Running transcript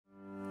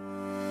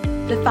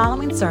The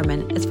following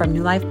sermon is from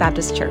New Life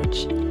Baptist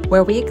Church,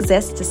 where we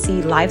exist to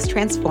see lives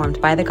transformed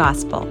by the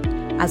gospel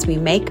as we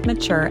make,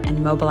 mature,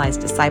 and mobilize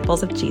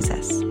disciples of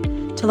Jesus.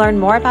 To learn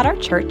more about our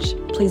church,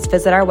 please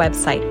visit our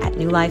website at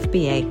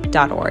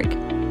newlifeba.org.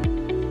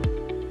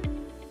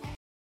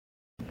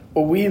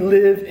 Well, we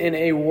live in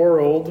a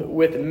world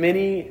with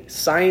many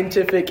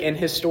scientific and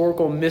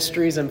historical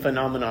mysteries and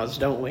phenomena,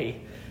 don't we?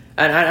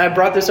 And I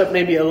brought this up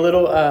maybe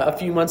a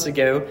few months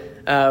ago,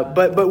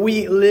 but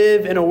we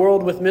live in a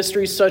world with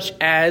mysteries such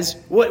as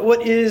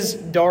what is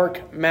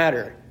dark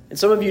matter? And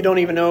some of you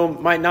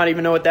might not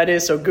even know what that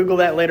is, so Google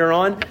that later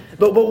on.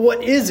 But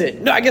what is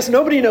it? No, I guess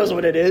nobody knows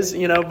what it is,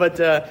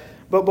 but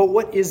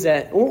what is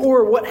that?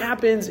 Or what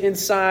happens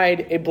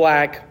inside a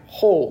black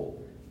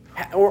hole?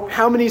 Or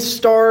how many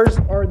stars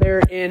are there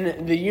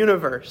in the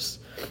universe?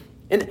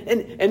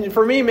 And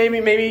for me,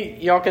 maybe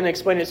y'all can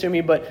explain it to me,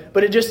 but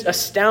it just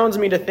astounds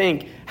me to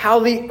think how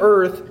the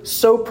earth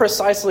so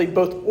precisely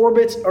both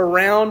orbits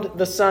around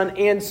the sun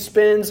and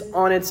spins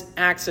on its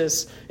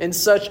axis in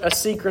such a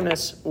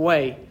synchronous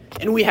way.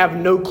 And we have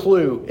no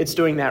clue it's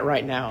doing that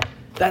right now.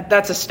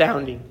 That's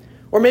astounding.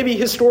 Or maybe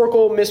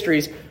historical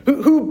mysteries.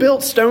 Who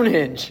built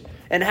Stonehenge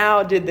and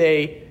how did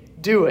they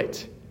do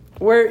it?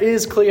 Where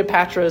is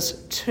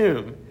Cleopatra's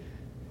tomb?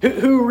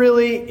 Who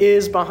really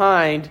is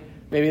behind,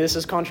 maybe this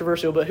is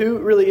controversial, but who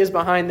really is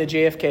behind the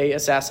JFK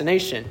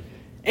assassination?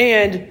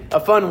 And a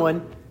fun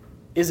one,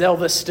 is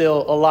Elvis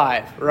still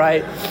alive,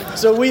 right?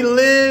 So we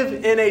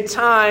live in a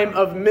time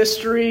of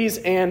mysteries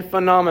and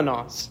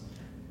phenomena.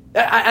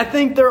 I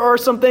think there are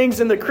some things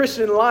in the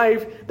Christian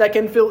life that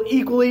can feel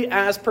equally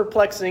as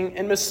perplexing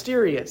and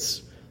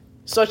mysterious,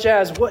 such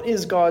as what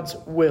is God's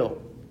will?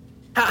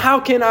 How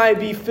can I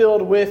be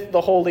filled with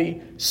the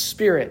Holy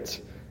Spirit?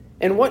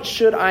 And what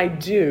should I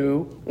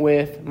do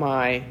with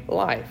my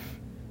life?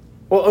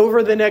 Well,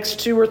 over the next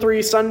 2 or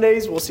 3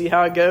 Sundays, we'll see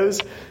how it goes,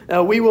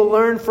 we will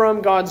learn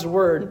from God's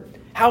Word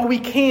how we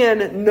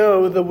can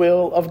know the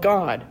will of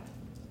God,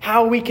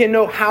 how we can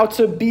know how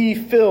to be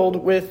filled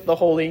with the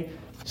Holy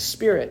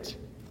Spirit.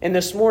 And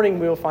this morning,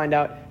 we will find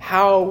out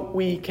how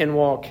we can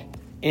walk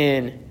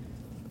in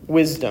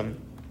wisdom.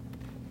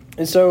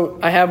 And so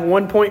I have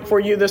one point for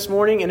you this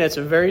morning, and it's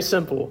very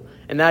simple,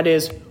 and that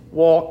is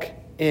walk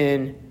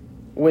in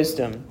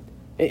wisdom.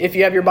 If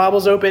you have your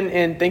Bibles open,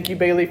 and thank you,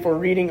 Bailey, for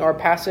reading our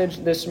passage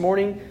this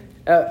morning,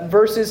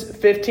 verses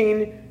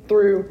 15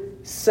 through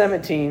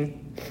 17.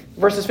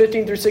 Verses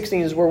 15 through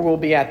 16 is where we'll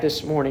be at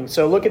this morning.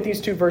 So look at these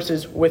 2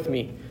 verses with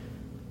me.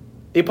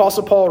 The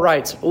Apostle Paul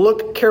writes,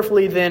 "Look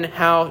carefully then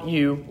how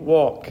you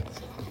walk."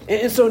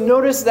 And so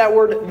notice that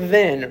word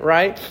then,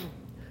 right?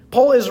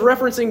 Paul is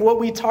referencing what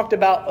we talked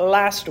about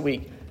last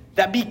week,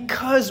 that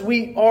because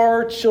we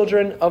are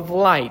children of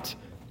light,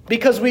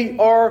 because we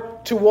are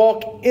to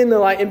walk in the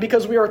light, and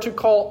because we are to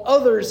call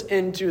others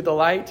into the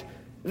light,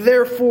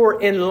 therefore,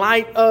 in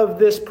light of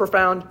this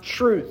profound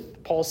truth,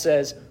 Paul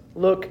says,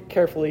 look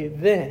carefully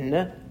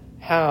then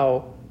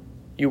how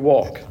you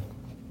walk.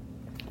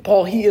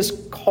 Paul, he is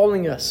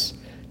calling us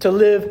to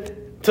live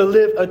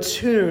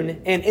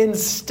attuned and in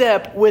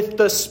step with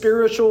the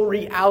spiritual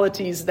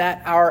realities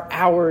that are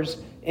ours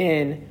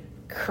in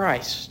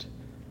Christ.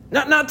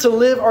 Not to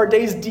live our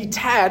days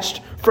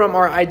detached from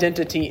our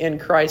identity in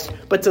Christ,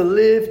 but to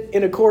live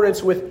in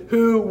accordance with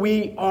who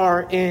we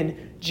are in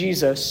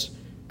Jesus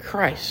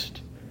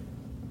Christ.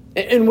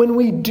 And when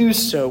we do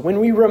so, when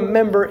we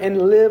remember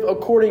and live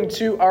according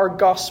to our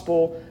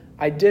gospel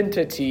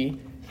identity,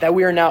 that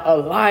we are now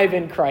alive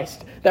in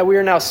Christ, that we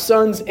are now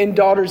sons and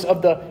daughters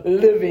of the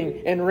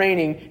living and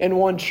reigning and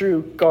one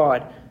true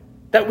God,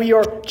 that we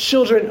are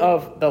children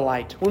of the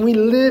light. When we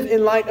live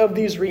in light of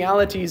these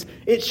realities,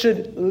 it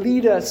should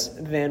lead us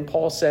then,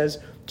 Paul says,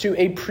 to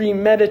a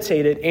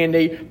premeditated and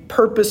a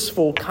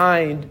purposeful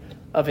kind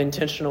of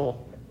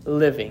intentional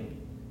living,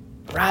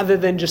 rather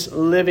than just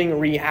living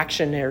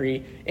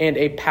reactionary and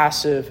a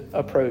passive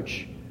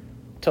approach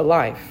to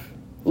life.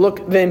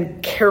 Look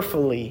then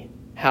carefully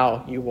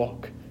how you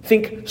walk.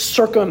 Think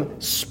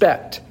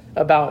circumspect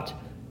about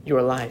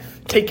your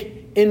life.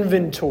 Take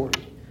inventory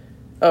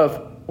of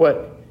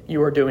what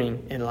you are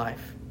doing in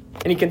life.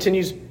 And he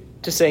continues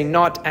to say,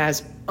 not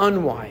as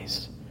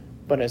unwise,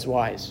 but as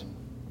wise.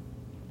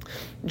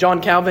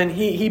 John Calvin,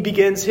 he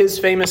begins his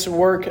famous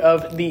work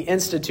of the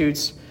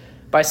Institutes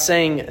by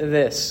saying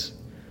this: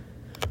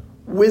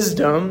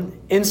 wisdom,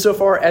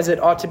 insofar as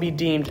it ought to be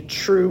deemed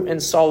true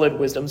and solid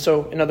wisdom,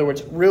 so in other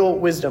words, real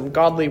wisdom,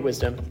 godly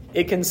wisdom,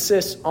 it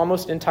consists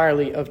almost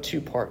entirely of 2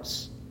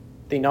 parts: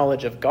 the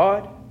knowledge of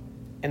God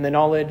and the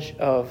knowledge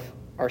of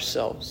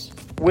ourselves.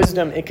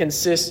 Wisdom, it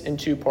consists in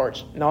 2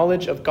 parts: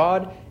 knowledge of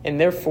God and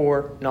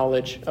therefore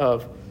knowledge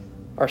of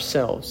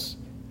ourselves.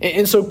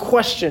 And so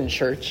question,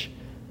 church,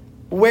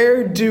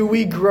 where do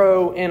we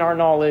grow in our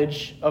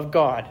knowledge of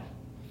God?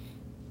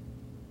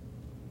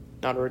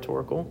 Not a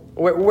rhetorical.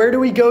 Where do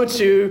we go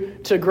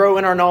to grow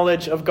in our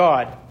knowledge of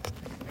God?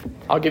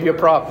 I'll give you a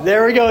prop.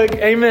 There we go.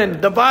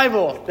 Amen. The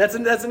Bible. That's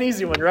an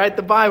easy one, right?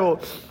 The Bible.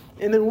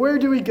 And then where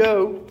do we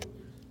go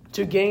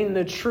to gain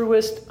the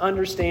truest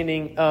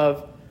understanding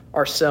of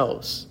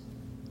ourselves.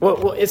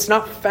 Well, it's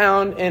not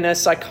found in a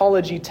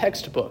psychology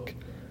textbook.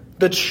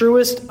 The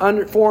truest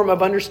form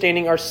of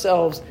understanding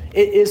ourselves,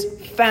 it is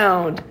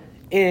found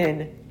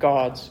in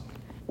God's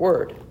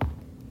Word.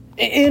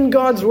 In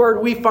God's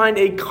Word, we find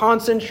a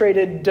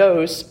concentrated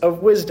dose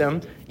of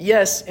wisdom,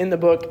 yes, in the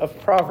book of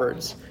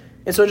Proverbs.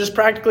 And so just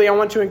practically, I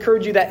want to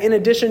encourage you that in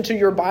addition to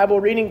your Bible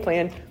reading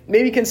plan,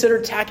 maybe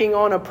consider tacking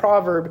on a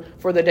proverb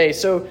for the day.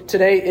 So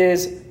today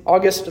is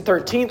August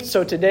 13th.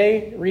 So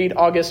today, read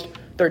August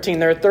 13.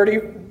 There are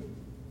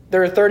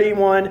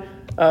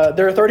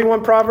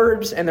 31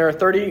 proverbs, and there are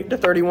 30 to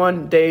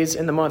 31 days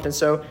in the month. And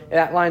so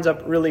that lines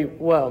up really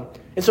well.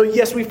 And so,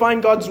 yes, we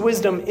find God's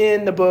wisdom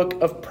in the book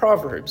of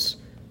Proverbs.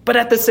 But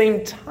at the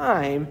same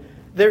time,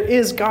 there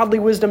is godly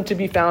wisdom to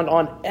be found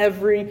on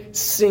every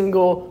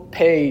single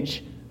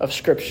page of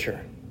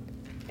Scripture.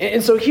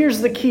 And so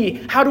here's the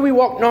key. How do we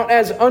walk not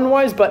as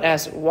unwise, but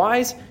as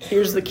wise?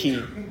 Here's the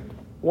key.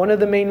 One of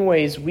the main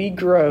ways we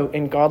grow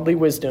in godly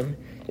wisdom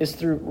is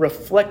through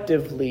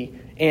reflectively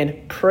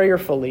and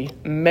prayerfully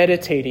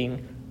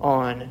meditating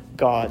on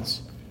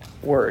God's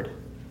Word.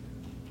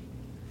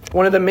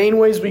 One of the main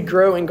ways we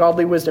grow in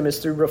godly wisdom is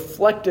through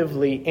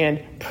reflectively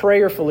and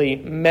prayerfully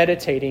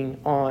meditating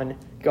on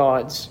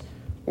God's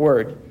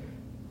Word.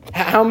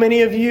 How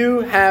many of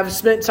you have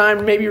spent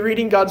time maybe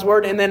reading God's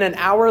Word and then an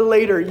hour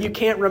later you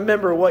can't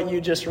remember what you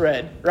just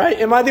read, right?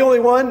 Am I the only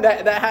one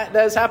that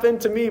has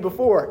happened to me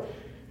before,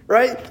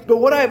 right? But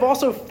what I've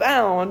also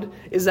found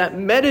is that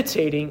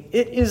meditating,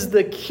 it is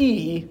the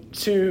key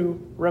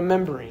to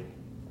remembering.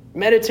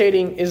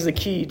 Meditating is the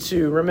key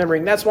to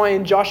remembering. That's why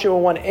in Joshua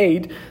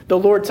 1:8, the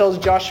Lord tells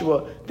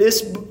Joshua,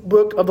 this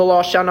book of the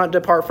law shall not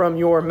depart from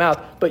your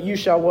mouth, but you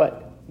shall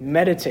what?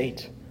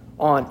 Meditate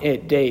on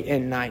it day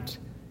and night.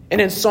 And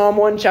in Psalm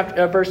 1,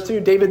 verse 2,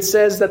 David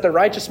says that the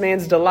righteous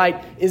man's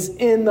delight is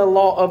in the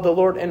law of the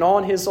Lord, and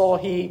on his law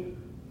he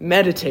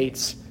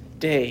meditates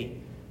day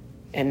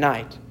and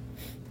night.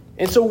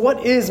 And so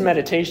what is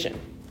meditation?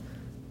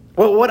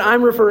 Well, what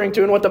I'm referring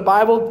to and what the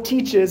Bible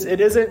teaches,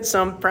 it isn't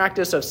some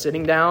practice of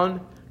sitting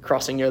down,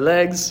 crossing your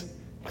legs,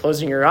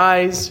 closing your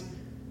eyes,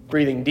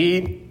 breathing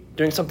deep,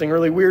 doing something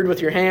really weird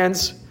with your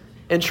hands,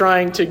 and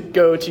trying to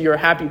go to your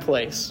happy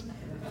place.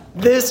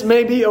 This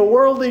may be a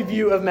worldly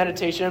view of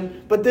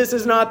meditation, but this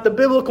is not the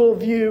biblical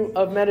view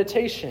of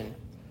meditation.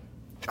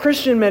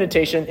 Christian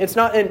meditation, it's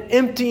not an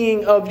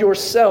emptying of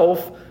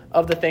yourself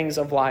of the things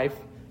of life.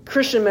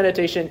 Christian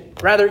meditation,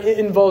 rather, it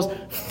involves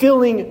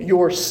filling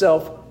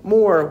yourself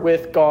more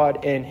with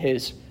God and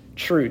His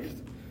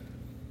truth.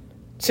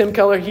 Tim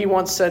Keller, he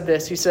once said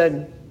this. He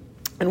said,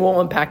 and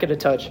we'll unpack it a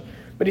touch,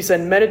 but he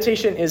said,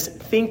 meditation is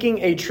thinking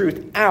a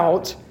truth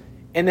out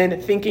and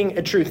then thinking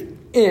a truth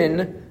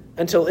in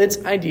until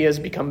its ideas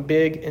become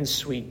big and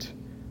sweet,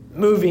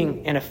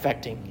 moving and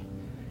affecting,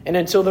 and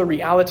until the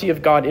reality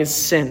of God is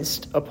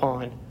sensed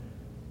upon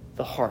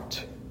the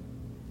heart.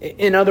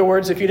 In other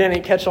words, if you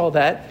didn't catch all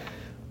that,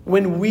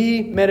 when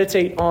we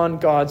meditate on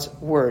God's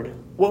Word,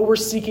 what we're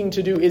seeking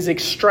to do is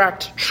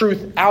extract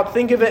truth out.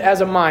 Think of it as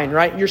a mine,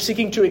 right? You're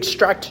seeking to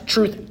extract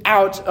truth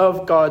out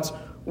of God's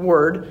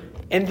Word.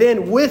 And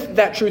then with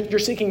that truth, you're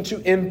seeking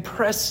to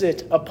impress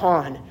it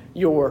upon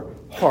your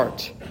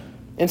heart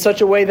in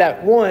such a way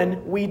that,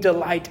 one, we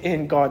delight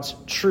in God's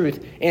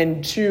truth,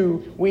 and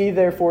two, we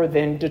therefore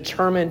then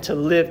determine to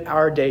live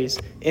our days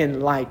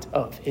in light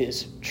of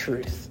His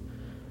truth.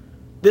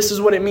 This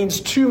is what it means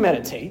to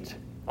meditate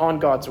on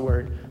God's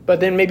Word. But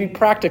then maybe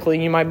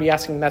practically, you might be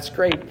asking, that's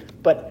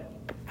great, but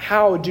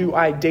how do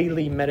I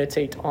daily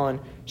meditate on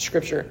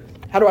Scripture?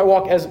 How do I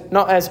walk as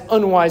not as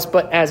unwise,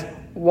 but as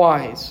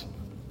wise?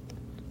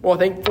 Well, I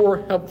think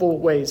 4 helpful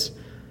ways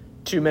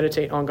to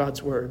meditate on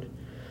God's Word.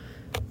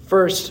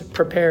 First,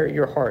 prepare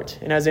your heart.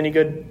 And as any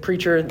good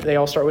preacher, they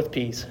all start with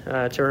P's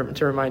to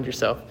remind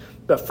yourself.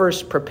 But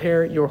first,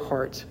 prepare your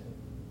heart.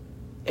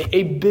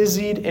 A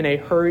busied and a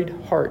hurried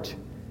heart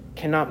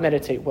cannot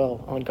meditate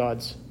well on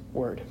God's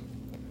Word.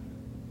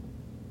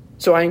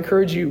 So I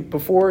encourage you,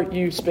 before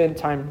you spend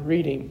time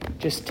reading,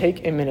 just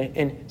take a minute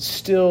and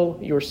still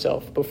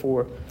yourself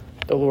before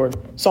the Lord.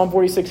 Psalm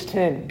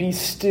 46:10, be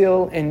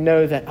still and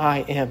know that I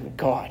am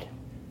God.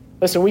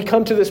 Listen, we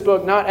come to this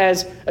book not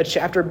as a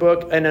chapter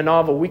book and a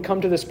novel. We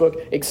come to this book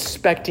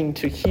expecting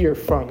to hear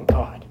from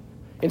God.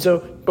 And so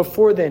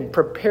before then,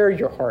 prepare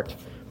your heart.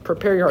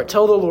 Prepare your heart.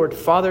 Tell the Lord,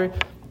 Father,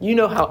 you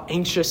know how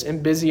anxious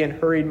and busy and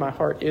hurried my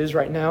heart is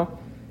right now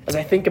as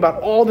I think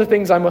about all the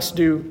things I must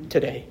do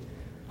today.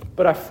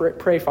 But I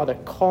pray, Father,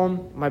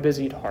 calm my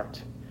busied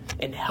heart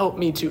and help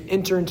me to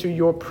enter into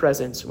your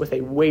presence with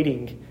a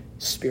waiting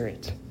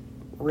spirit,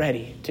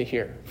 ready to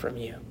hear from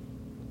you.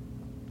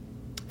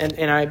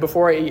 And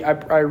before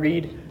I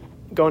read,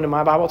 go into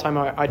my Bible time,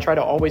 I try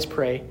to always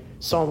pray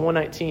Psalm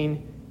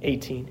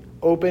 119:18.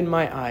 Open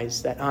my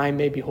eyes that I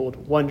may behold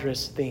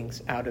wondrous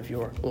things out of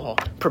your law.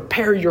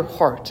 Prepare your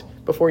heart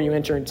before you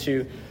enter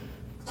into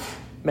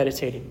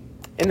meditating.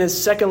 And then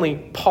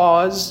secondly,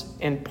 pause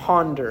and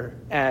ponder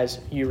as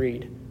you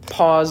read.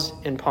 Pause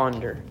and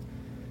ponder.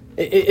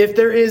 If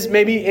there is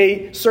maybe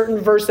a certain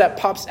verse that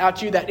pops out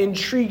to you that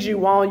intrigues you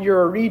while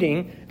you're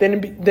reading,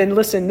 then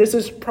listen, this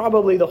is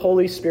probably the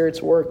Holy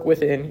Spirit's work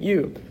within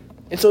you.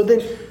 And so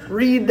then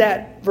read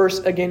that verse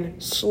again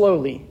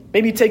slowly.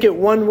 Maybe take it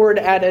one word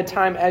at a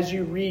time as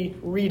you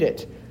reread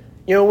it.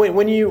 You know,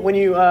 when you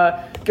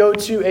go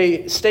to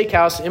a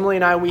steakhouse, Emily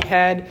and I, we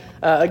had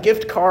a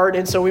gift card,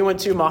 and so we went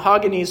to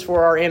Mahogany's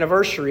for our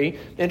anniversary.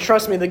 And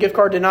trust me, the gift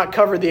card did not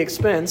cover the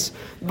expense,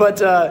 but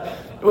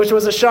which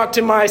was a shock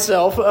to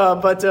myself.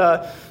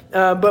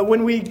 But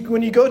when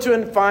you go to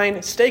a fine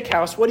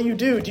steakhouse, what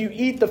do? Do you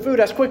eat the food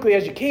as quickly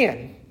as you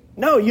can?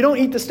 No, you don't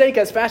eat the steak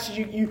as fast as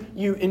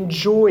you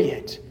enjoy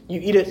it.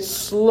 You eat it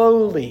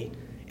slowly.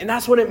 And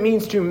that's what it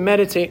means to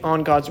meditate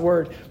on God's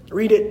word.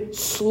 Read it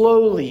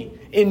slowly.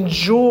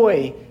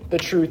 Enjoy the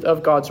truth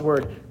of God's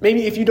word.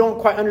 Maybe if you don't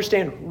quite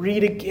understand,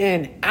 read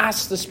again.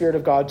 Ask the Spirit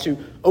of God to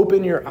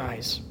open your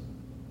eyes.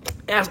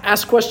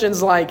 Ask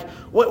questions like,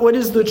 what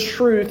is the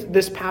truth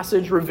this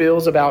passage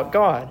reveals about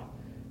God?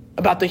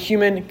 About the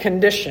human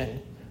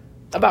condition?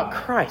 About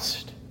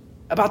Christ?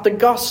 About the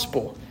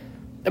gospel?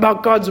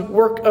 About God's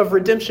work of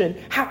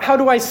redemption? How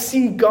do I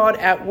see God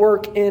at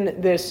work in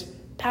this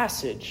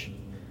passage?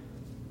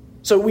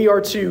 So we are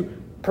to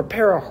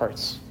prepare our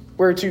hearts.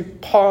 We're to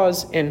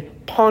pause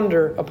and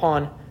ponder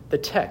upon the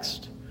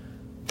text.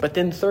 But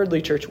then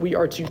thirdly, church, we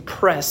are to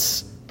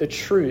press the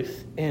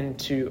truth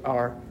into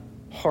our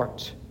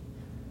heart.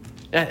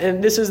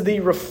 And this is the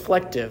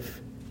reflective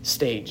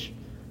stage.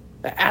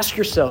 Ask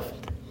yourself,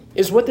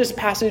 is what this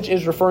passage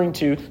is referring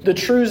to, the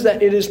truths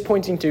that it is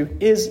pointing to,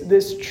 is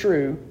this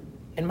true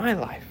in my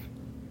life?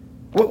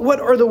 What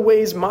are the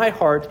ways my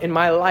heart and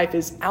my life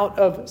is out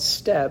of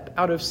step,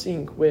 out of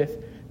sync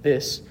with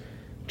this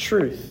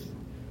truth?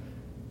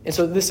 And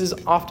so this is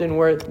often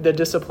where the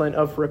discipline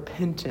of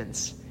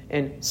repentance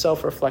and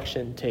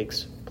self-reflection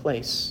takes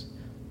place.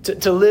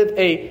 To live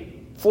a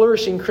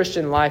flourishing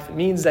Christian life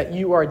means that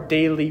you are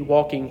daily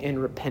walking in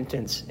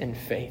repentance and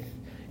faith.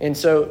 And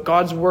so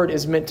God's word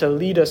is meant to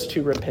lead us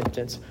to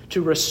repentance,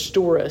 to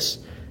restore us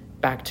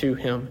back to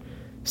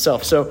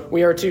himself. So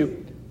we are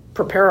to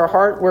prepare our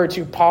heart, we're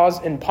to pause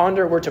and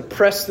ponder, we're to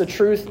press the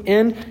truth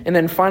in, and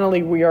then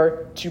finally we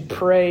are to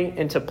pray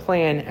and to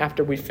plan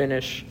after we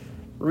finish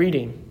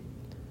reading.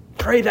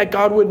 Pray that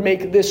God would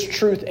make this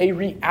truth a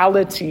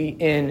reality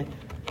in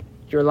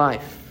your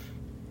life.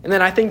 And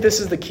then I think this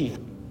is the key.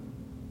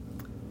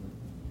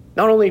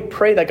 Not only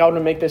pray that God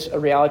would make this a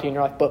reality in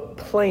your life, but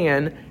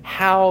plan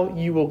how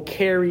you will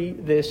carry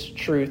this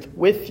truth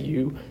with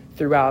you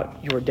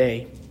throughout your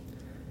day.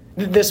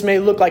 This may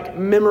look like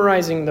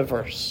memorizing the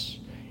verse.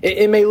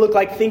 It may look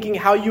like thinking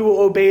how you will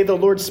obey the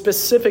Lord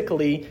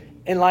specifically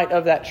in light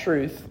of that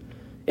truth.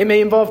 It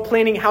may involve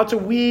planning how to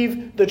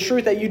weave the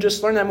truth that you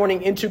just learned that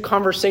morning into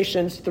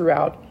conversations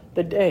throughout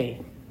the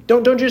day.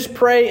 Don't just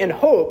pray and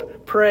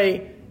hope,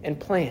 pray and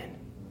plan.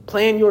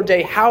 Plan your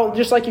day. How,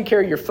 just like you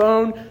carry your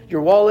phone,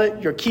 your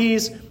wallet, your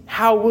keys,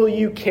 how will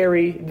you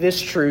carry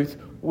this truth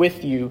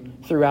with you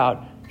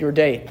throughout your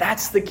day?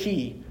 That's the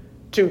key,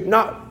 to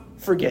not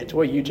forget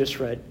what you just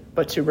read,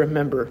 but to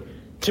remember,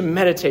 to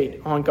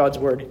meditate on God's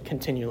word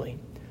continually.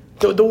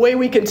 The way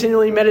we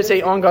continually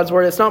meditate on God's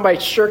word, it's not by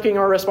shirking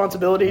our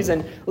responsibilities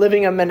and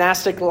living a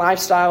monastic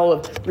lifestyle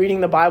of reading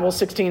the Bible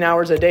 16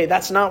 hours a day.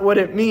 That's not what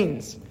it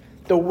means.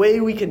 The way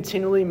we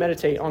continually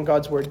meditate on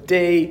God's word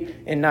day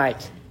and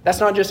night.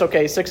 That's not just,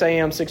 6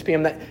 a.m., 6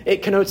 p.m. That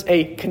it connotes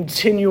a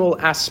continual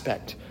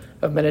aspect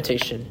of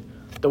meditation.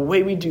 The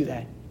way we do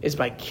that is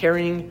by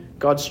carrying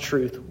God's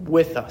truth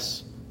with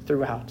us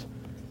throughout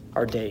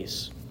our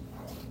days.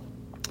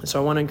 And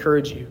so I want to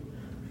encourage you.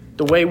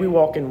 The way we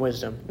walk in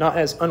wisdom, not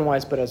as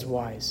unwise but as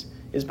wise,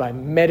 is by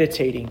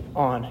meditating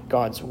on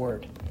God's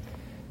word.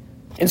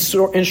 In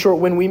short,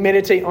 when we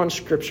meditate on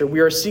Scripture, we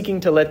are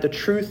seeking to let the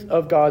truth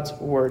of God's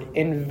word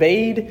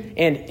invade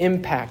and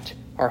impact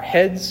our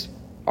heads,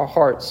 our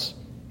hearts,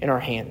 and our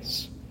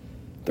hands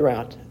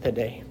throughout the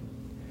day.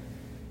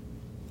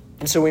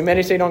 And so we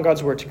meditate on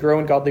God's word to grow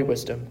in godly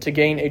wisdom, to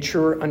gain a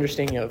truer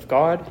understanding of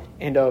God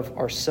and of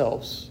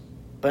ourselves.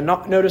 But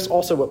notice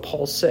also what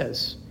Paul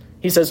says.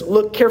 He says,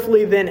 look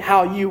carefully then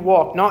how you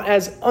walk, not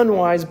as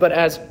unwise, but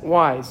as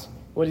wise.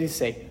 What does he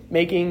say?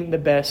 Making the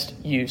best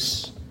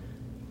use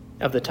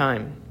of the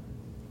time.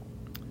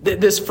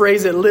 This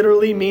phrase, it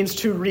literally means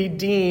to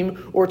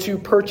redeem or to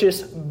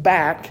purchase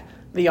back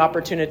the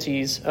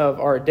opportunities of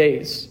our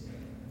days.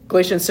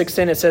 Galatians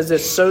 6:10, it says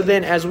this, so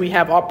then as we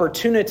have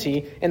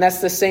opportunity, and that's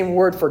the same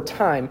word for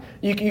time.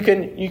 You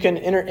can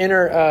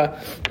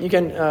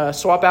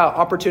swap out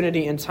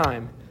opportunity and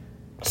time.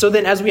 So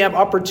then, as we have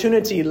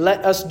opportunity,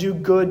 let us do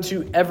good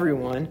to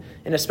everyone,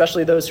 and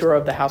especially those who are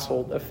of the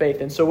household of faith.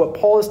 And so what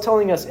Paul is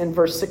telling us in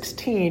verse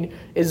 16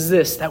 is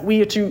this, that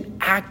we are to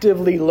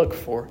actively look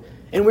for,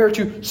 and we are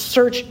to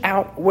search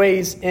out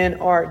ways in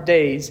our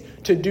days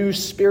to do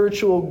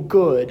spiritual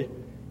good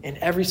in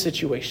every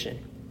situation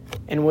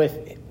and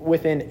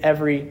within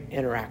every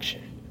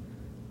interaction.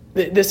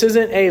 This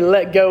isn't a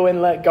let go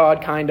and let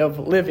God kind of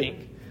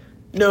living.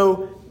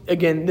 No,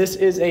 again, this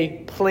is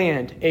a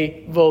planned,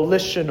 a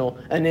volitional,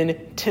 an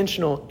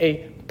intentional,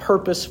 a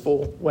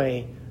purposeful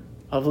way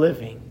of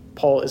living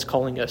Paul is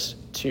calling us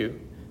to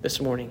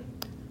this morning.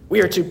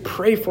 We are to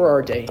pray for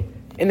our day,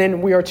 and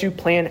then we are to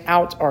plan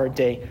out our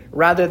day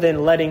rather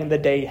than letting the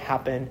day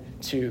happen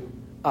to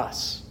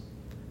us.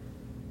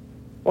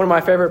 One of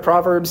my favorite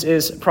proverbs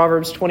is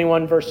Proverbs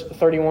 21, verse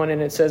 31,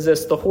 and it says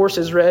this: "The horse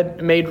is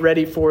made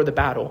ready for the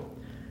battle,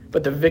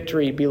 but the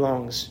victory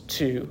belongs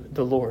to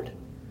the Lord."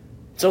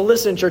 So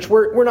listen, church,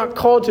 we're not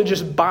called to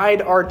just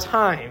bide our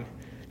time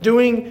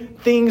doing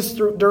things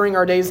during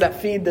our days that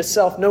feed the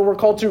self. No, we're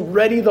called to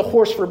ready the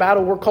horse for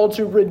battle. We're called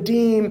to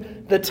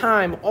redeem the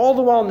time, all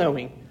the while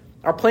knowing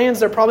our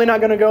plans, they're probably not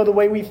going to go the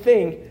way we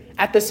think.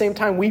 At the same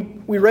time,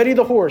 we ready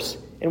the horse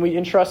and we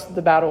entrust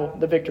the battle,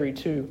 the victory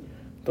to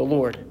the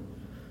Lord.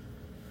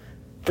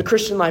 The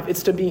Christian life,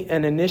 it's to be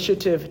an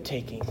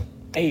initiative-taking,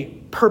 a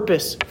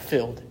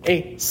purpose-filled,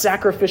 a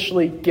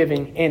sacrificially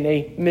giving, and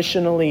a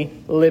missionally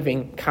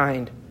living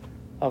kind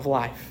of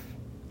life.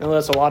 I know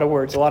that's a lot of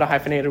words, a lot of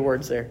hyphenated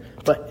words there,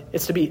 but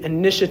it's to be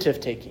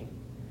initiative-taking,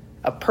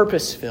 a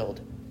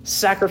purpose-filled,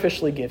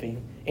 sacrificially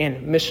giving,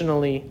 and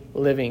missionally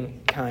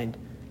living kind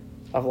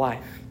of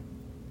life.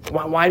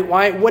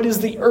 Why? What is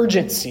the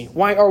urgency?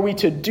 Why are we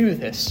to do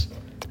this?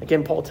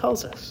 Again, Paul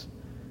tells us,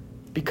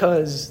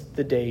 because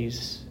the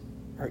days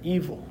are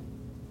evil.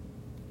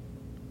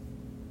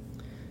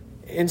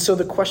 And so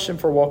the question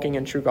for walking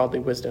in true godly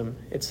wisdom,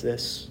 it's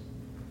this.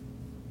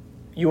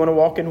 You want to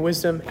walk in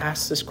wisdom?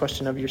 Ask this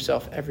question of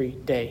yourself every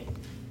day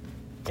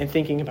and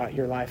thinking about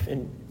your life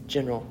in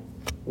general.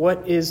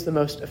 What is the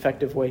most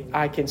effective way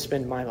I can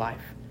spend my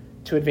life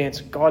to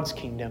advance God's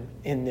kingdom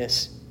in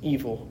this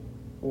evil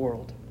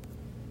world?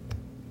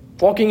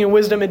 Walking in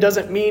wisdom, it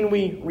doesn't mean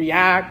we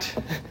react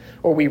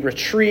or we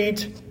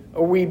retreat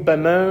or we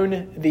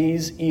bemoan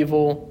these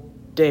evil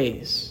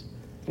days.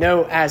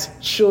 No, as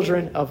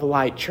children of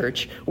light,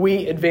 church,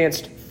 we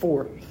advanced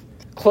forth,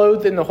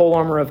 clothed in the whole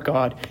armor of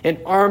God and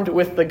armed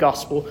with the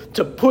gospel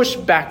to push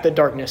back the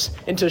darkness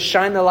and to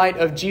shine the light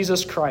of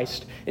Jesus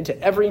Christ into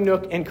every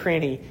nook and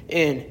cranny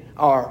in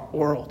our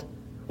world.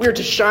 We are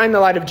to shine the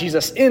light of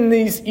Jesus in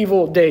these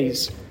evil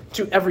days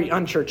to every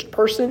unchurched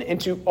person and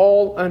to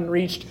all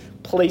unreached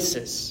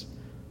places.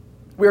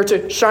 We are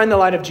to shine the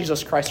light of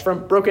Jesus Christ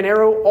from Broken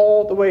Arrow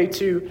all the way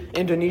to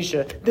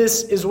Indonesia.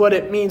 This is what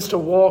it means to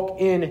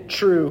walk in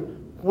true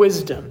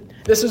wisdom.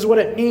 This is what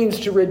it means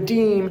to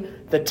redeem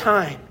the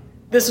time.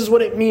 This is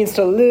what it means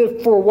to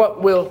live for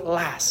what will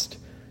last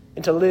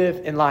and to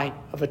live in light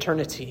of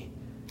eternity.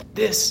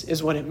 This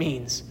is what it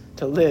means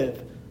to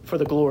live for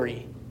the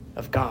glory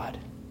of God.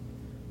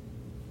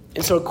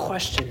 And so a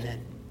question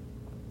then,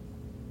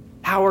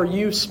 how are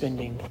you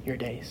spending your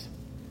days?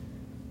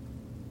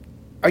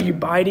 Are you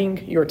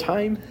biding your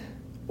time,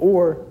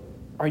 or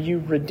are you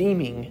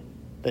redeeming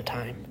the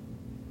time?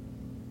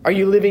 Are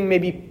you living,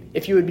 maybe,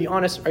 if you would be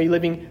honest, are you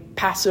living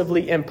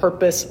passively and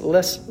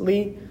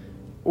purposelessly,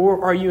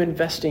 or are you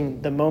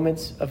investing the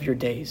moments of your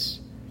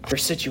days, your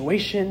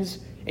situations,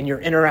 and your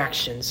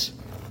interactions?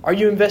 Are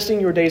you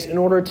investing your days in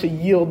order to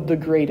yield the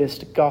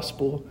greatest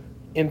gospel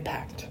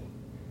impact?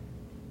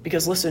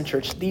 Because listen,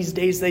 church, these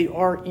days they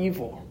are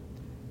evil.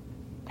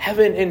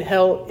 Heaven and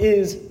hell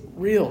is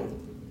real.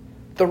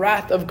 The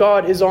wrath of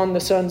God is on the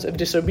sons of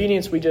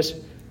disobedience we just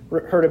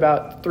heard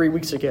about 3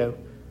 weeks ago.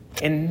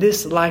 And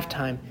this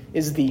lifetime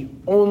is the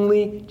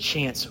only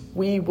chance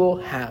we will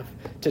have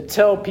to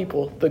tell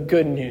people the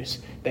good news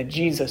that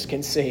Jesus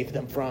can save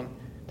them from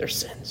their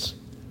sins.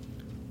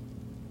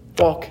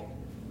 Walk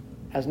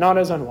as not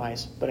as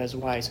unwise, but as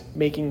wise,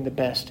 making the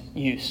best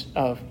use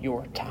of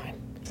your time.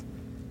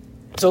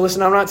 So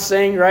listen, I'm not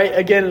saying, right,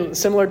 again,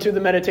 similar to the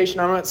meditation,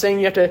 I'm not saying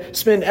you have to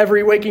spend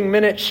every waking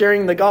minute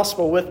sharing the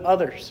gospel with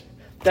others.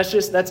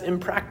 That's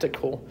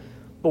impractical.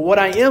 But what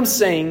I am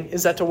saying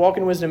is that to walk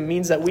in wisdom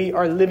means that we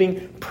are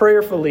living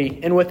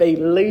prayerfully and with a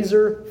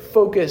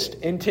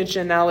laser-focused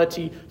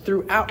intentionality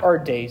throughout our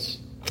days,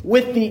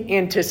 with the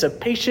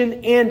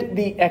anticipation and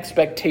the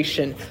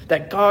expectation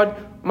that God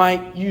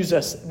might use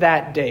us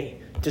that day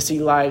to see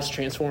lives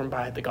transformed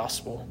by the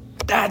gospel.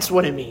 That's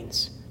what it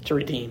means to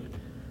redeem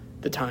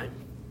the time.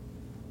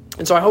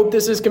 And so I hope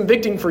this is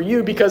convicting for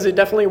you, because it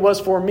definitely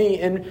was for me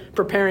in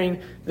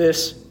preparing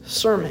this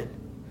sermon.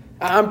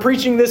 I'm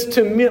preaching this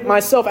to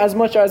myself as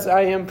much as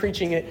I am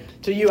preaching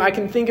it to you. I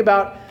can think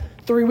about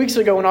 3 weeks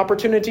ago an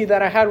opportunity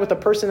that I had with a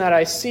person that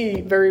I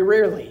see very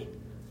rarely,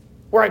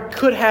 where I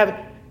could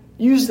have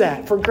used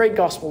that for great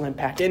gospel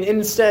impact. And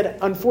instead,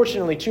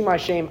 unfortunately, to my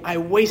shame, I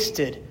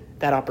wasted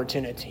that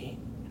opportunity.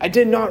 I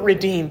did not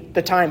redeem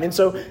the time. And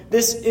so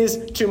this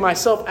is to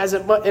myself as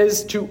it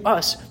is to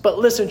us. But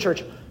listen,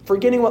 church,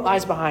 forgetting what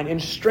lies behind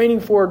and straining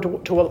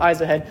forward to what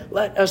lies ahead,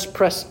 let us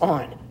press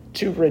on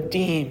to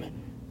redeem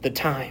the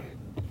time.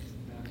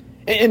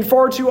 And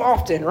far too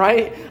often,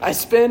 right, I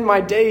spend my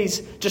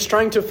days just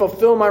trying to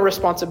fulfill my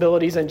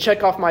responsibilities and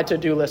check off my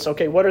to-do list.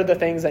 Okay, what are the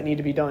things that need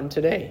to be done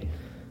today?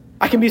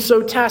 I can be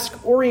so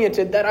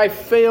task-oriented that I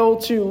fail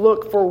to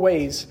look for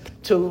ways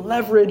to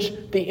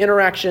leverage the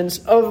interactions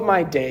of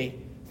my day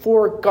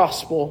for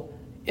gospel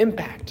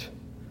impact.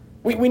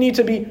 We need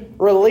to be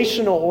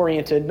relational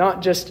oriented,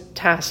 not just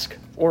task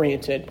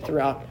oriented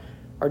throughout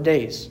our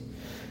days.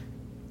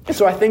 And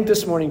so I think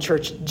this morning,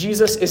 church,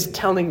 Jesus is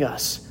telling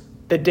us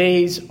the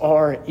days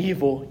are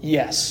evil,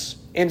 yes.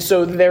 And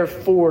so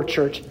therefore,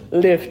 church,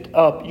 lift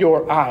up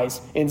your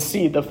eyes and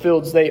see the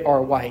fields, they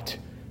are white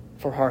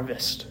for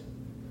harvest.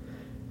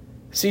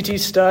 C.T.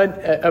 Studd,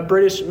 a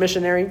British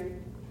missionary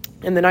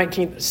in the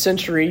 19th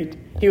century,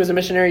 he was a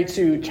missionary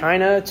to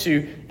China,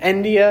 to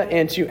India,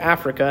 and to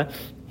Africa.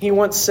 He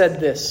once said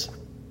this,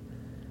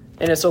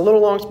 and it's a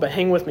little long, but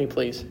hang with me,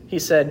 please. He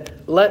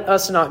said, "Let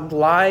us not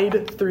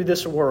glide through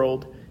this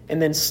world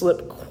and then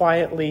slip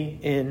quietly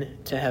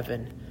into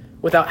heaven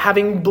without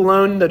having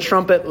blown the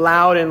trumpet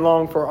loud and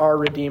long for our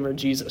Redeemer,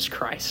 Jesus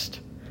Christ.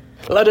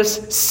 Let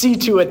us see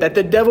to it that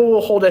the devil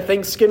will hold a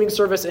Thanksgiving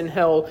service in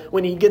hell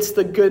when he gets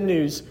the good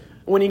news,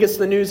 when he gets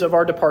the news of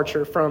our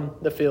departure from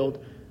the field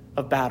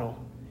of battle."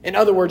 In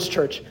other words,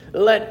 church,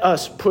 let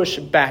us push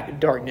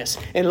back darkness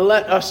and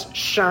let us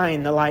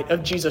shine the light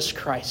of Jesus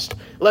Christ.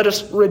 Let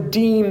us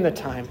redeem the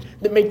time,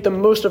 that make the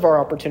most of our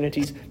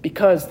opportunities,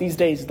 because these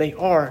days they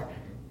are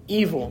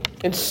evil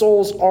and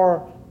souls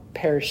are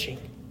perishing.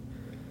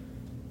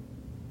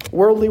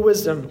 Worldly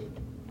wisdom,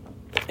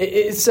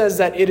 it says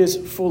that it is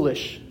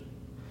foolish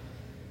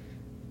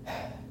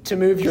to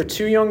move your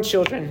 2 young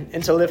children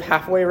and to live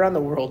halfway around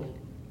the world,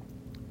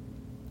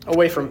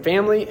 away from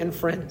family and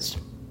friends,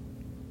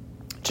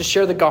 to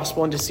share the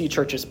gospel and to see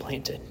churches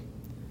planted.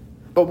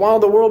 But while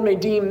the world may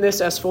deem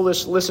this as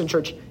foolish, listen,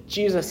 church,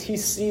 Jesus, he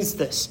sees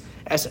this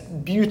as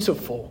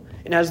beautiful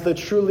and as the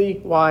truly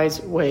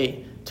wise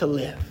way to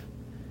live.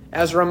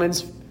 As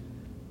Romans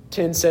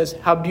 10 says,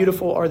 how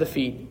beautiful are the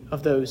feet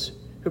of those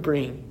who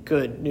bring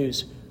good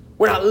news.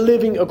 We're not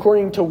living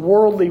according to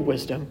worldly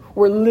wisdom.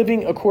 We're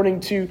living according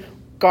to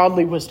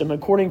godly wisdom,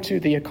 according to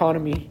the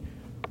economy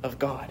of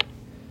God.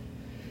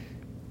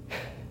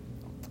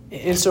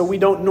 And so we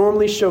don't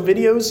normally show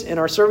videos in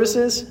our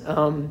services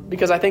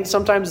because I think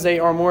sometimes they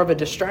are more of a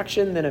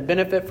distraction than a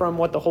benefit from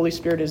what the Holy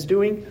Spirit is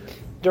doing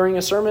during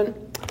a sermon.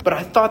 But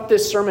I thought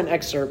this sermon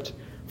excerpt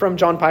from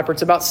John Piper,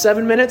 it's about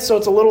 7 minutes, so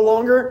it's a little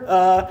longer.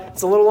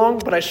 It's a little long,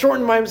 but I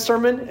shortened my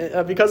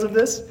sermon because of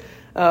this.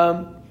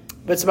 But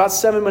it's about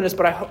 7 minutes,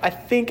 but I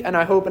think and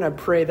I hope and I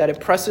pray that it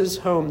presses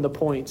home the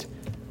point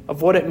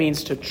of what it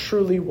means to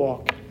truly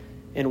walk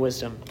in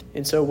wisdom.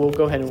 And so we'll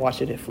go ahead and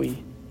watch it if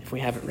we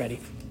have it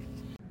ready.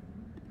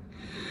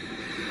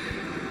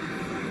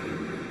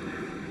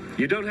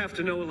 You don't have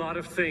to know a lot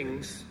of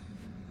things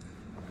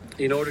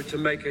in order to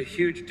make a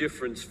huge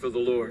difference for the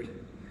Lord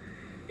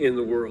in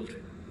the world.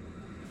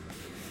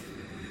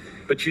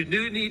 But you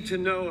do need to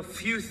know a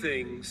few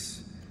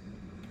things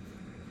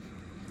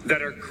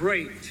that are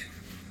great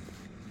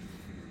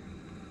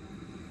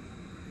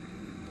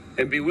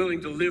and be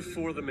willing to live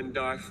for them and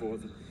die for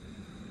them.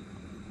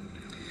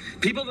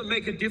 People that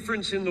make a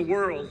difference in the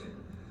world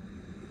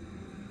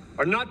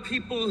are not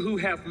people who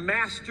have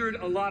mastered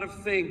a lot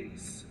of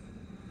things.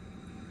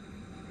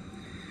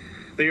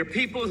 They are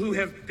people who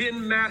have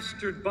been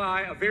mastered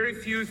by a very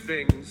few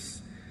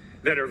things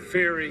that are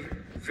very,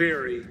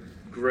 very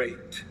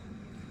great.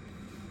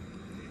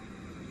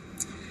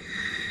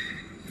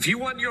 If you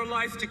want your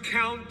life to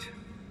count,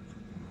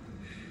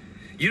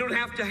 you don't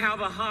have to have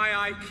a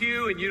high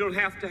IQ and you don't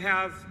have to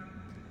have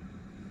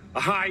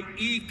a high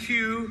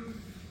EQ.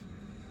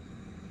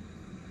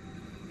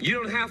 You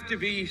don't have to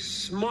be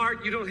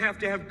smart. You don't have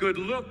to have good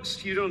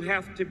looks. You don't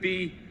have to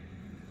be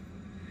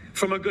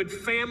from a good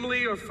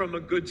family or from a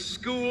good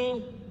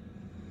school.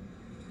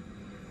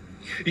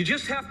 You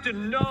just have to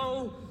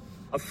know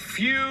a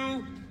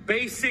few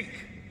basic,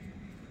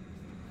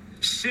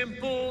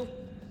 simple,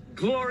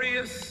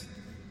 glorious,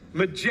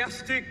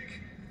 majestic,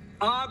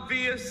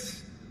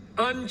 obvious,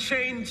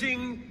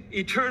 unchanging,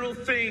 eternal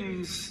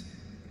things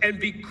and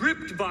be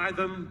gripped by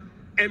them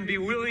and be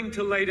willing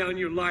to lay down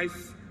your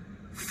life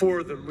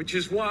for them, which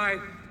is why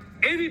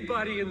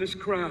anybody in this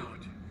crowd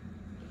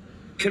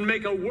can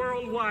make a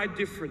worldwide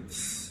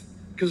difference,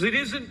 because it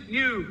isn't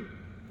you.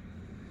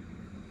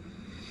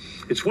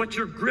 It's what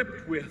you're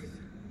gripped with.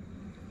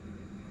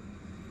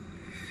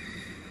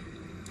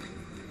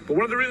 But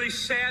one of the really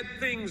sad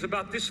things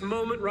about this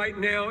moment right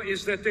now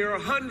is that there are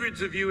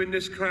hundreds of you in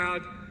this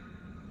crowd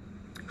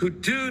who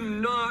do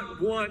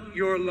not want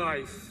your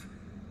life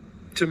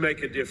to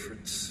make a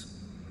difference.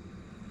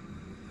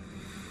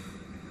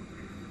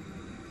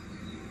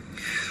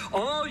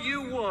 All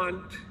you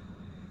want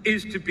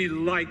is to be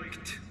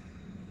liked.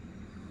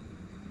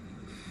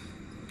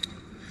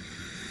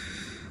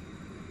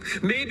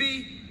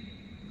 Maybe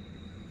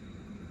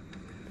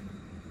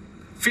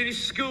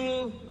finish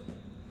school,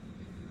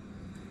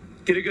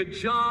 get a good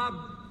job,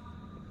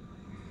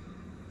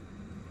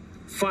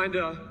 find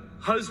a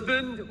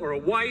husband or a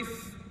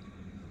wife,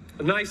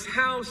 a nice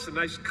house, a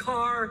nice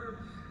car,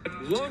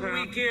 long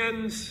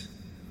weekends,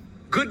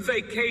 good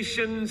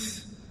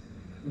vacations,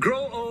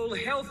 grow old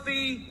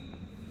healthy,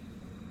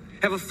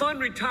 have a fun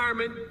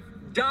retirement,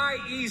 die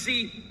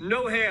easy,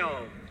 no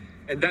hell.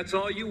 And that's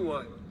all you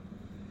want.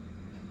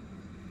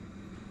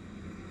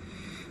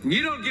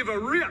 You don't give a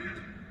rip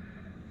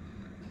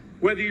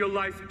whether your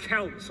life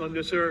counts on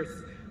this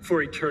earth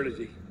for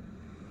eternity.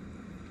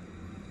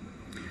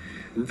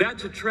 And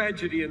that's a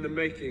tragedy in the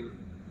making.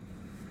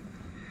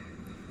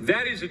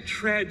 That is a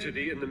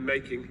tragedy in the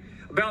making.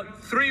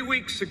 About 3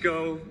 weeks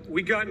ago,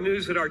 we got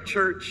news at our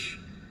church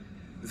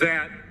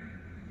that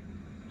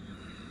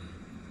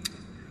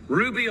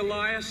Ruby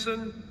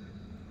Eliason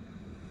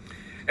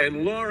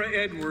and Laura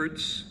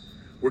Edwards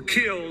were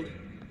killed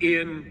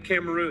in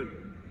Cameroon.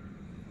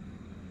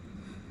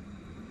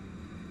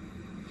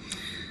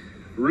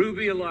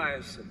 Ruby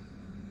Eliason,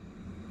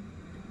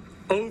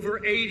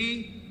 over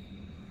 80,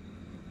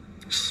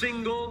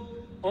 single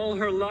all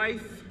her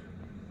life,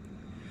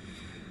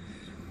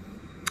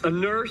 a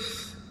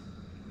nurse,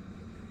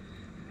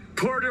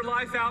 poured her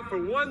life out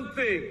for one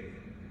thing: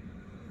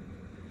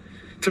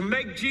 to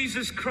make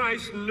Jesus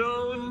Christ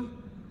known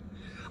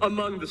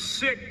among the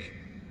sick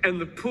and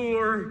the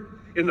poor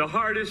in the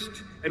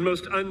hardest and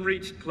most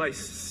unreached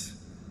places.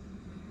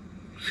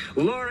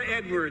 Laura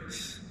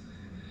Edwards,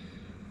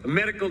 a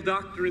medical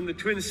doctor in the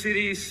Twin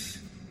Cities,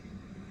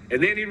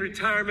 and then in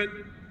retirement,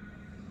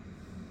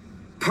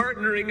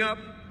 partnering up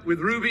with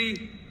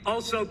Ruby,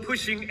 also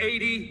pushing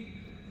 80,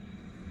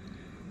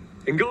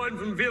 and going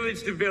from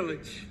village to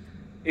village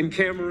in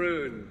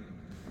Cameroon.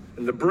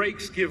 And the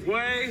brakes give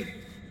way.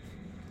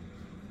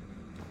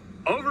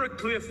 Over a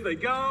cliff they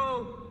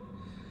go,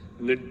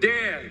 and they're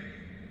dead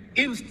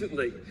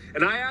instantly.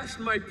 And I asked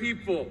my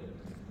people,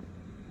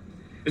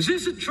 is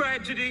this a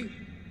tragedy?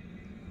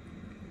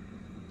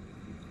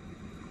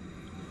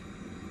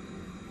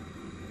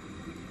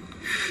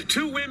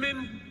 Two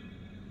women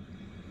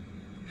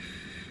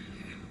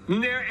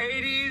in their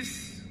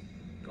 80s,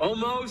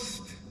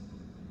 almost.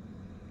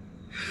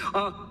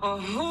 A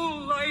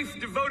whole life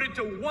devoted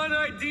to one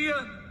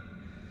idea: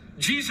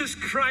 Jesus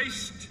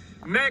Christ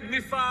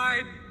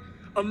magnified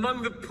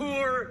among the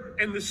poor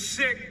and the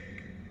sick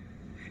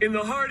in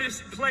the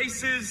hardest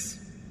places.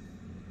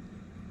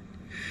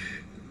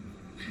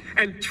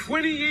 And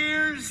 20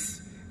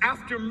 years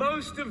after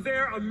most of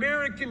their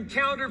American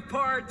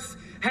counterparts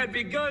had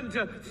begun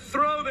to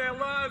throw their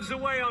lives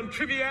away on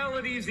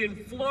trivialities in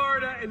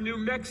Florida and New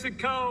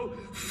Mexico,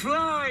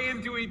 fly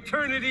into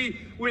eternity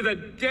with a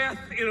death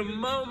in a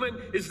moment.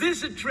 Is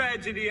this a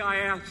tragedy, I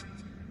asked?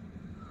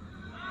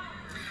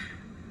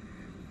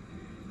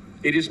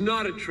 It is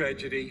not a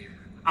tragedy.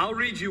 I'll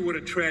read you what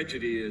a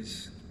tragedy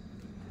is.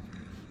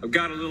 I've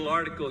got a little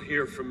article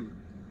here from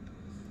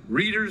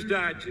Reader's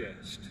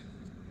Digest.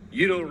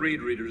 You don't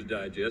read Reader's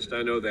Digest,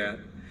 I know that.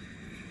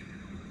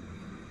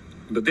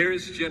 But there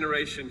is a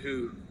generation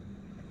who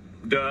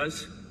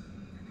does.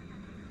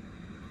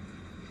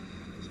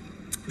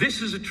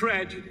 This is a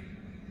tragedy.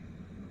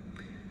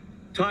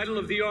 Title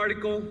of the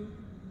article: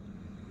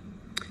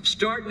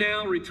 Start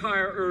Now,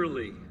 Retire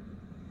Early.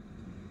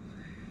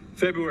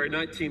 February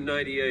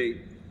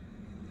 1998.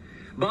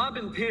 Bob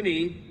and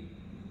Penny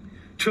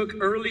took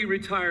early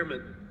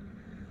retirement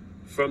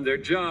from their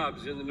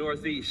jobs in the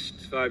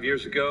Northeast 5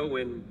 years ago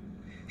when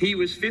he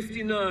was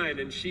 59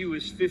 and she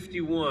was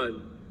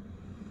 51.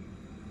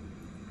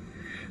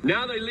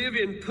 Now they live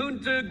in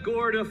Punta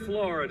Gorda,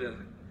 Florida,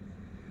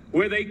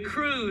 where they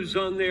cruise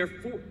on their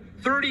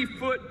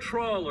 30-foot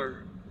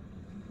trawler,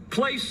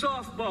 play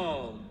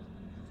softball,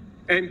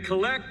 and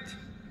collect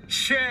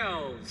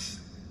shells.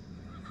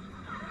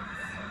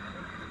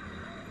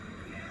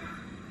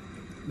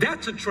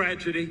 That's a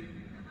tragedy.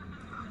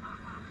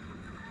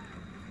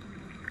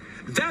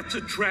 That's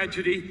a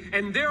tragedy.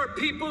 And there are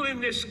people in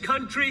this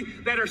country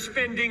that are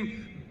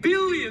spending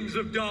billions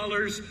of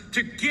dollars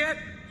to get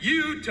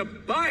you to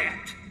buy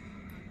it.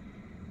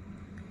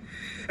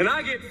 And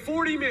I get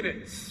 40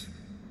 minutes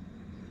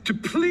to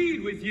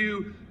plead with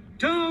you,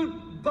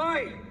 don't buy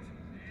it.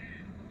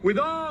 With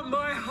all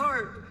my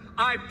heart,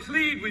 I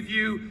plead with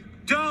you,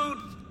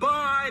 don't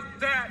buy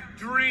that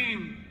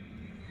dream.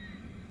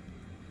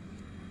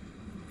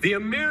 The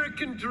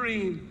American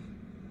dream.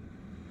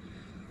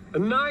 A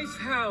nice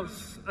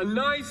house, a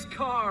nice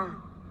car,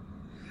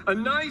 a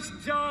nice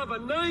job, a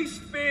nice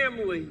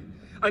family,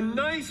 a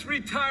nice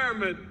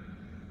retirement,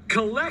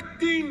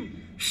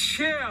 collecting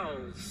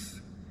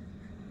shells.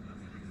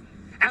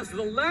 As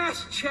the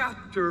last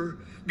chapter,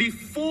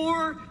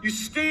 before you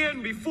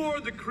stand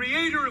before the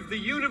creator of the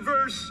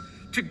universe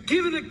to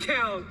give an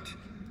account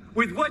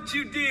with what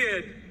you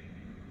did.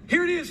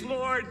 Here it is,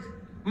 Lord,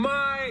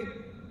 my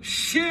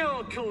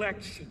shell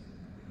collection.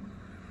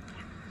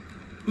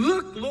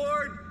 Look,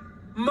 Lord,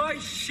 my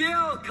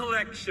shell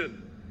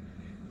collection.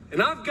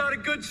 And I've got a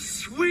good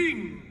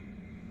swing.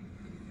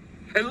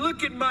 And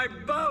look at my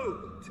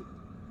boat.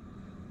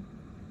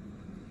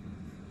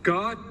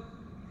 God,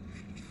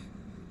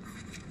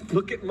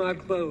 look at my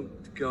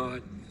boat,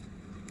 God.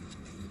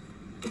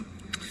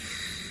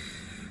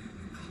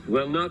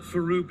 Well, not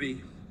for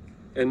Ruby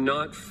and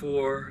not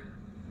for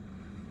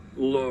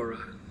Laura.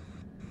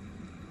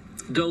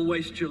 Don't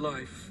waste your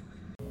life.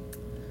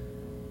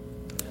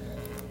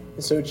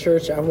 And so,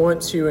 church, I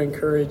want to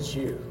encourage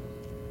you.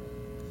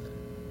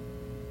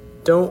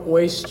 Don't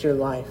waste your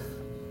life.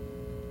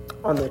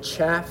 on the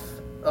chaff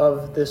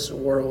of this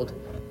world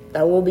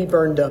that will be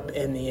burned up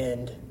in the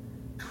end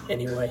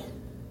anyway.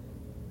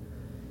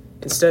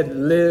 Instead,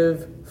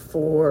 live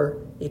for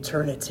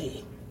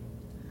eternity.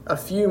 A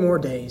few more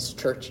days,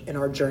 church, and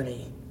our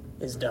journey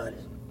is done.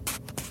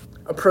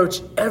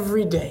 Approach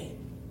every day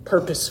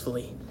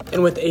purposefully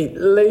and with a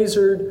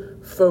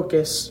lasered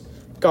focus,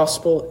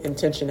 gospel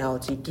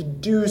intentionality to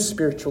do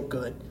spiritual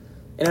good.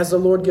 And as the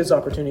Lord gives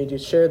opportunity to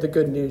share the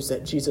good news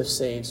that Jesus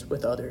saves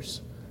with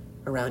others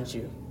around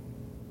you.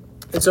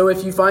 And so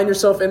if you find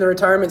yourself in the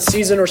retirement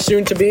season or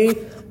soon to be,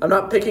 I'm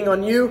not picking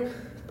on you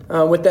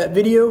with that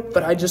video,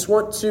 but I just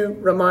want to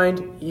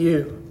remind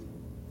you,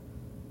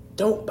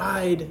 don't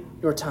bide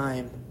your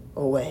time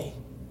away.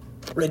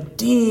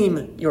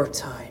 Redeem your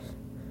time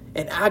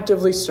and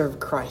actively serve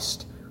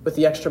Christ with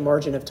the extra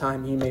margin of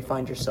time you may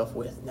find yourself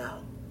with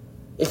now.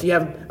 If you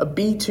have a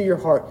beat to your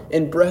heart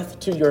and breath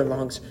to your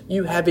lungs,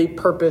 you have a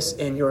purpose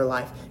in your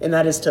life, and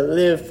that is to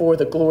live for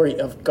the glory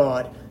of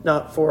God,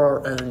 not for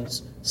our own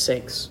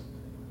sakes.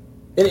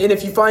 And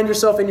if you find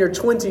yourself in your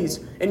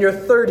 20s and your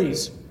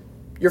 30s,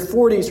 your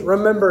 40s,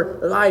 remember,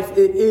 life,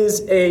 it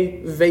is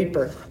a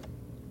vapor.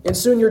 And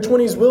soon your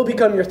 20s will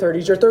become your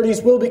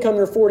 30s will become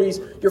your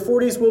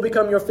 40s will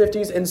become your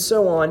 50s, and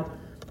so on.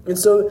 And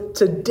so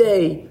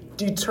today,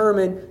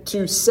 determine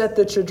to set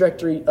the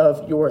trajectory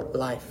of your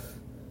life,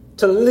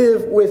 to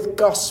live with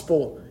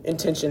gospel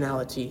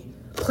intentionality.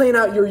 Plan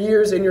out your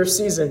years and your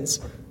seasons.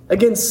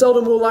 Again,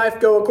 seldom will life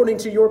go according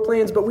to your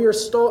plans, but we are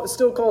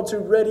still called to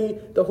ready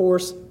the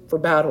horse for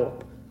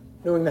battle,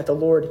 knowing that the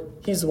Lord,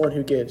 He's the one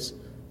who gives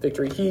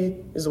victory. He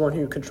is the one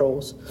who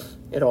controls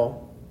it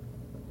all.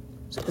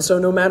 And so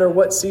no matter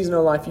what season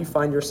of life you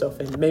find yourself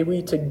in, may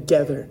we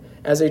together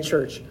as a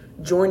church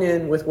join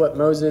in with what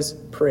Moses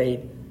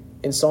prayed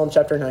in Psalm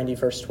chapter 90,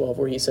 verse 12,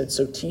 where he said,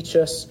 "So teach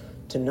us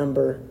to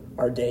number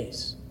our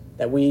days,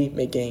 that we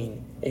may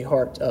gain a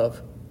heart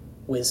of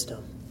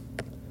wisdom."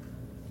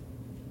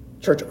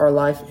 Church, our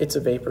life, it's a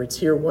vapor. It's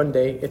here one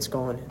day, it's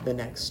gone the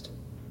next.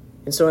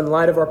 And so in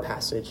light of our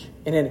passage,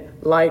 and in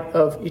light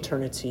of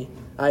eternity,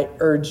 I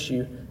urge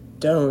you,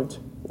 don't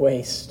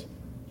waste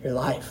your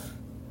life.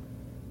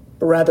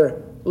 But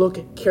rather,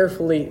 look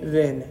carefully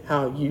then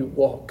how you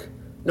walk,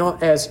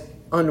 not as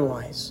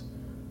unwise,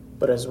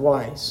 but as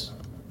wise,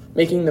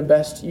 making the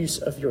best use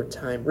of your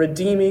time,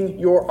 redeeming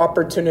your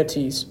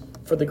opportunities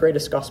for the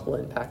greatest gospel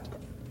impact,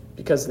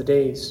 because the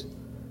days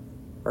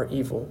are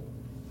evil.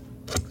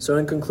 So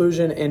in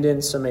conclusion and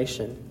in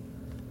summation,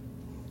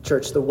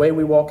 church, the way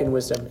we walk in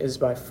wisdom is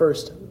by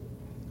first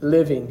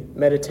living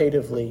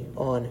meditatively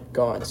on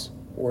God's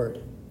word.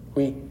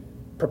 We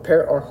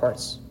prepare our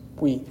hearts.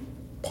 We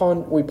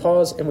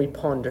pause and we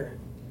ponder.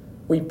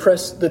 We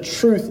press the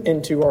truth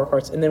into our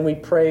hearts, and then we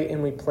pray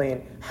and we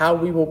plan how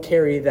we will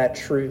carry that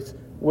truth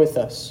with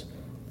us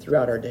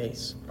throughout our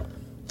days.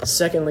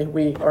 Secondly,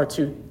 we are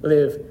to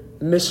live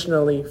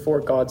missionally for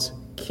God's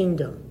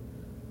kingdom.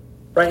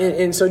 Right?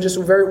 And so just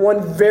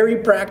one very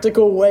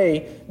practical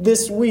way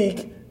this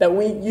week that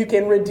you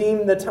can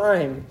redeem the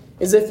time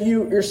is if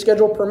your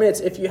schedule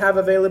permits, if you have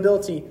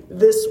availability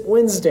this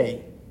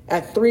Wednesday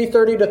at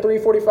 3:30 to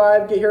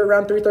 3:45, get here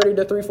around 3:30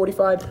 to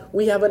 3:45,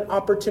 we have an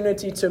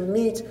opportunity to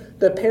meet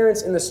the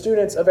parents and the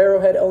students of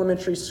Arrowhead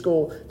Elementary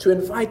School, to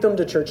invite them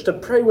to church, to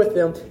pray with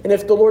them, and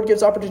if the Lord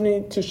gives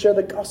opportunity, to share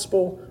the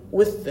gospel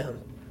with them.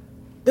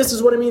 This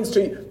is what it means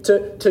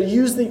to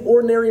use the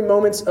ordinary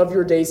moments of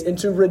your days and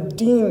to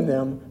redeem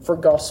them for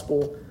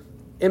gospel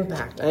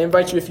impact. I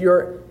invite you, if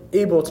you're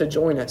able, to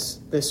join us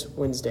this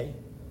Wednesday.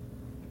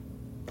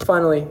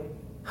 Finally,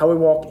 how we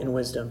walk in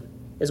wisdom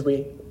is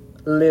we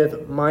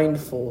live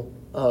mindful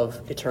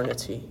of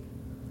eternity.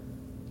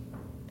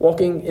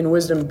 Walking in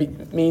wisdom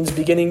means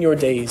beginning your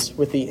days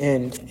with the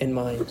end in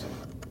mind,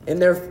 and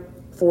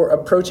therefore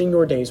approaching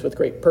your days with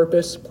great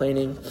purpose,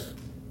 planning,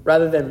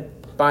 rather than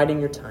biding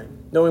your time,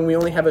 knowing we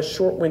only have a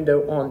short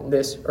window on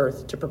this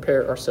earth to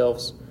prepare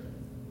ourselves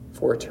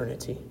for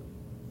eternity.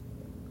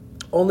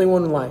 Only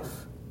one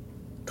life,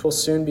 'twill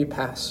soon be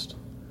past.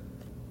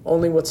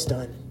 Only what's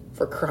done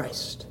for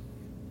Christ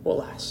will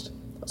last.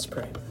 Let's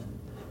pray.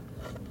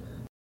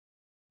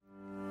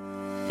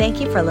 Thank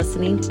you for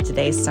listening to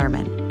today's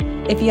sermon.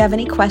 If you have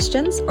any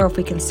questions or if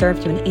we can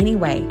serve you in any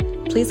way,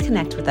 please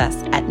connect with us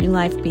at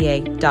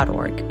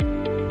newlifeba.org.